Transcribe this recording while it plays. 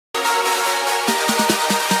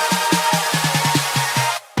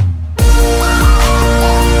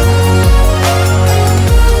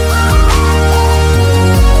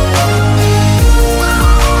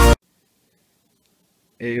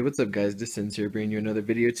Hey, what's up guys? This is here bringing you another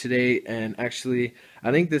video today, and actually I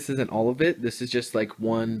think this isn't all of it. This is just like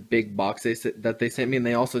one big box that they sent me, and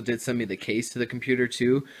they also did send me the case to the computer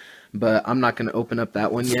too, but I'm not going to open up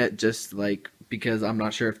that one yet, just like because I'm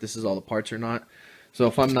not sure if this is all the parts or not. So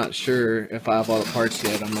if I'm not sure if I have all the parts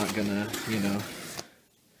yet, I'm not gonna,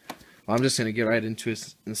 I'm just gonna get right into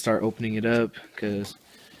it and start opening it up, because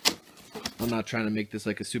I'm not trying to make this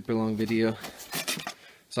like a super long video.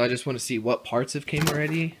 So I just want to see what parts have came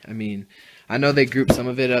already. I mean, I know they group some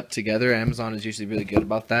of it up together. Amazon is usually really good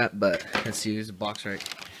about that, but let's see, here's a box right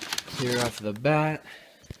here off the bat.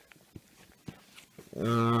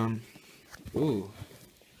 Ooh,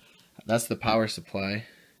 that's the power supply,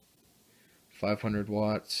 500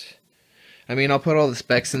 watts. I mean, I'll put all the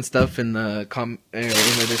specs and stuff in the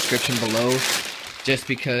description below, just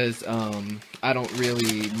because I don't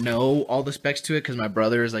really know all the specs to it, because my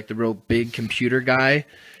brother is like the real big computer guy,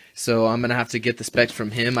 so I'm gonna have to get the specs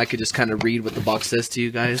from him. I could just kind of read what the box says to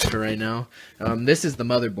you guys for right now. This is the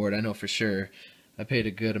motherboard, I know for sure. I paid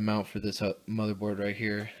a good amount for this motherboard right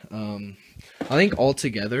here. I think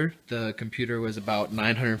altogether the computer was about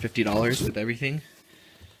 $950 with everything.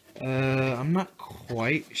 I'm not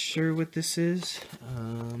quite sure what this is.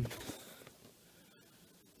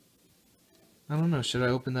 I don't know. Should I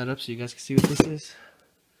open that up so you guys can see what this is?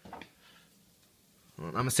 Hold on,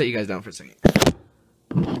 I'm gonna set you guys down for a second.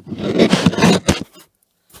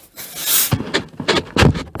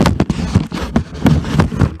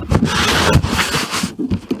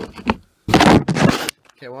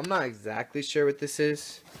 Okay, well, I'm not exactly sure what this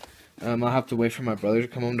is. I'll have to wait for my brother to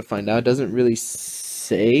come home to find out. It doesn't really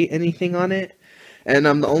say anything on it. And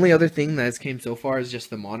the only other thing that's came so far is just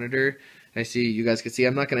the monitor. I see, you guys can see,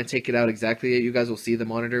 I'm not going to take it out exactly yet. You guys will see the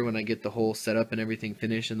monitor when I get the whole setup and everything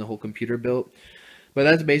finished and the whole computer built. But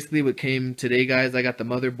that's basically what came today, guys. I got the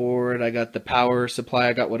motherboard, I got the power supply,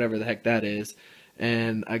 I got whatever the heck that is,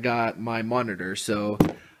 and I got my monitor. So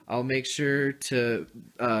I'll make sure to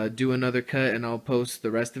do another cut, and I'll post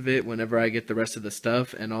the rest of it whenever I get the rest of the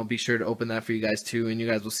stuff, and I'll be sure to open that for you guys too, and you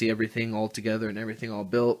guys will see everything all together and everything all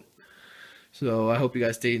built. So I hope you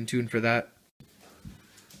guys stay in tune for that.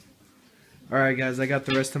 Alright guys, I got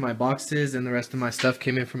the rest of my boxes, and the rest of my stuff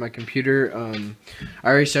came in from my computer. I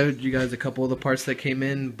already showed you guys a couple of the parts that came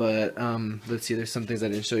in, but let's see, there's some things I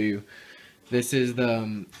didn't show you. This is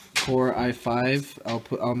the Core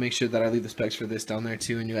i5. I'll make sure that I leave the specs for this down there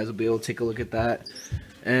too, and you guys will be able to take a look at that.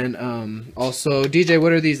 And also, DJ,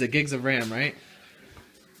 what are these? The gigs of RAM, right?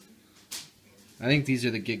 I think these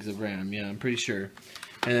are the gigs of RAM. Yeah, I'm pretty sure.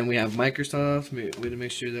 And then we have Microsoft. We to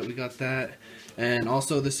make sure that we got that. And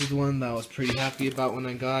also, this is the one that I was pretty happy about when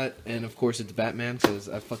I got. And of course, it's Batman, because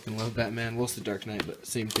I fucking love Batman. Well, it's the Dark Knight, but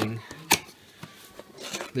same thing.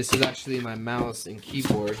 This is actually my mouse and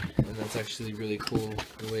keyboard, and that's actually really cool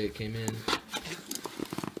the way it came in.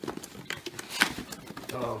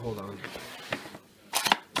 Oh, hold on.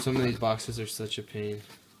 Some of these boxes are such a pain.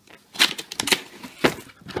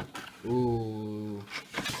 Ooh,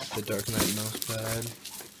 the Dark Knight mouse pad.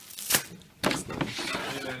 That's nice.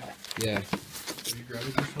 Yeah. Have you grabbed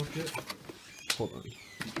it yourself yet? Hold on. You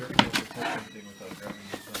can't be able to touch anything without grabbing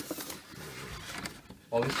yourself.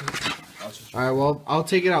 All these things. Alright, well, I'll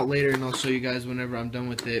take it out later and I'll show you guys whenever I'm done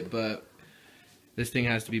with it, but this thing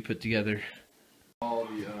has to be put together. All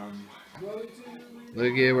the,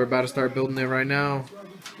 Look at it, we're about to start building it right now.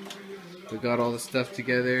 We got all the stuff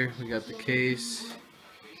together, we got the case.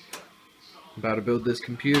 About to build this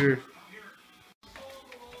computer.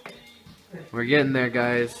 We're getting there,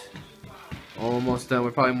 guys. Almost done,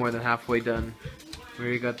 we're probably more than halfway done. We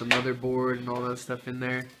already got the motherboard and all that stuff in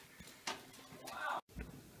there.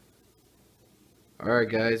 Alright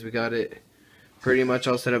guys, we got it pretty much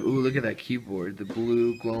all set up. Ooh, look at that keyboard. The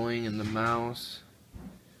blue glowing and the mouse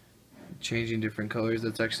changing different colors.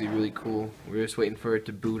 That's actually really cool. We're just waiting for it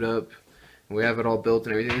to boot up. We have it all built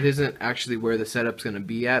and everything. This isn't actually where the setup's going to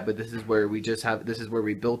be at, but this is where we just have, this is where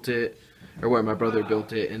we built it, or where my brother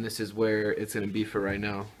built it, and this is where it's going to be for right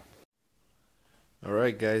now.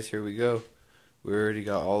 Alright guys, here we go. We already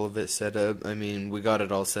got all of it set up. I mean, we got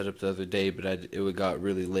it all set up the other day, but it got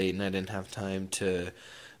really late and I didn't have time to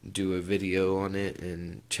do a video on it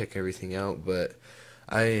and check everything out. But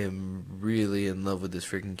I am really in love with this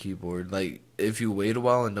freaking keyboard. Like, if you wait a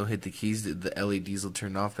while and don't hit the keys, the LEDs will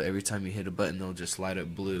turn off, but every time you hit a button, they'll just light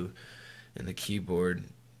up blue. And the keyboard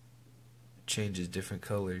changes different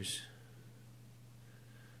colors.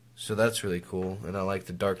 So that's really cool. And I like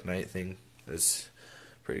the Dark Knight thing. That's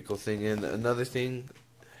pretty cool thing. And another thing,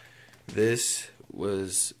 this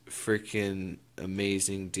was freaking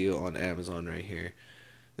amazing deal on Amazon right here.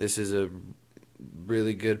 This is a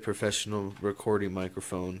really good professional recording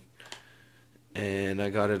microphone, and I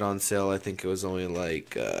got it on sale. I think it was only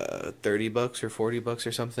like $30 or $40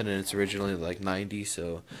 or something, and it's originally like 90,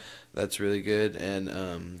 so that's really good.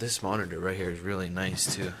 And this monitor right here is really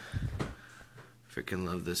nice too. Freaking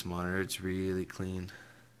love this monitor. It's really clean.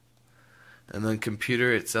 And then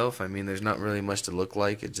computer itself, I mean, there's not really much to look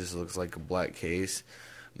like. It just looks like a black case.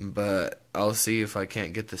 But I'll see if I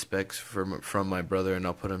can't get the specs from my brother, and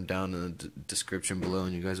I'll put them down in the description below,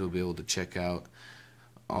 and you guys will be able to check out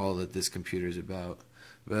all that this computer is about.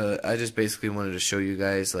 But I just basically wanted to show you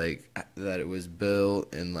guys like that it was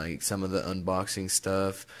built, and like some of the unboxing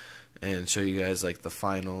stuff, and show you guys like the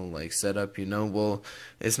final like setup, you know. Well,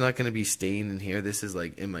 it's not going to be staying in here. This is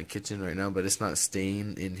like in my kitchen right now, but it's not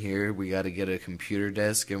staying in here. We got to get a computer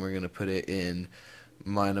desk, and we're going to put it in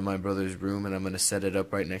mine and my brother's room, and I'm going to set it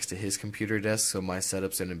up right next to his computer desk, so my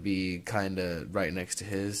setup's going to be kind of right next to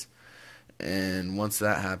his. And once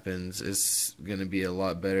that happens, it's going to be a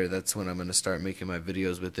lot better. That's when I'm going to start making my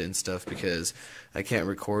videos with it and stuff, because I can't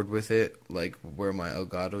record with it like where my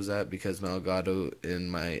Elgato's at, because my Elgato in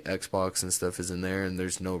my Xbox and stuff is in there, and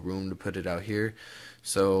there's no room to put it out here.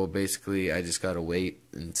 So basically I just got to wait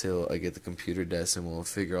until I get the computer desk, and we'll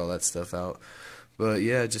figure all that stuff out. But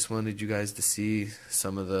yeah, I just wanted you guys to see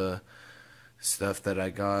some of the stuff that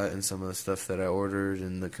I got, and some of the stuff that I ordered,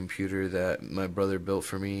 and the computer that my brother built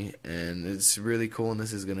for me. And it's really cool, and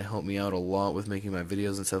this is going to help me out a lot with making my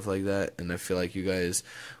videos and stuff like that. And I feel like you guys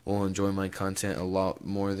will enjoy my content a lot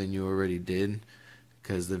more than you already did,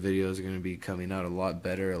 because the videos are going to be coming out a lot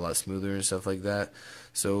better, a lot smoother and stuff like that.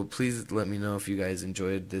 So please let me know if you guys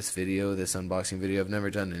enjoyed this video, this unboxing video. I've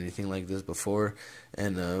never done anything like this before,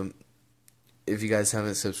 and if you guys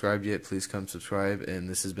haven't subscribed yet, please come subscribe. And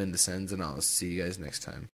this has been Descends, and I'll see you guys next time.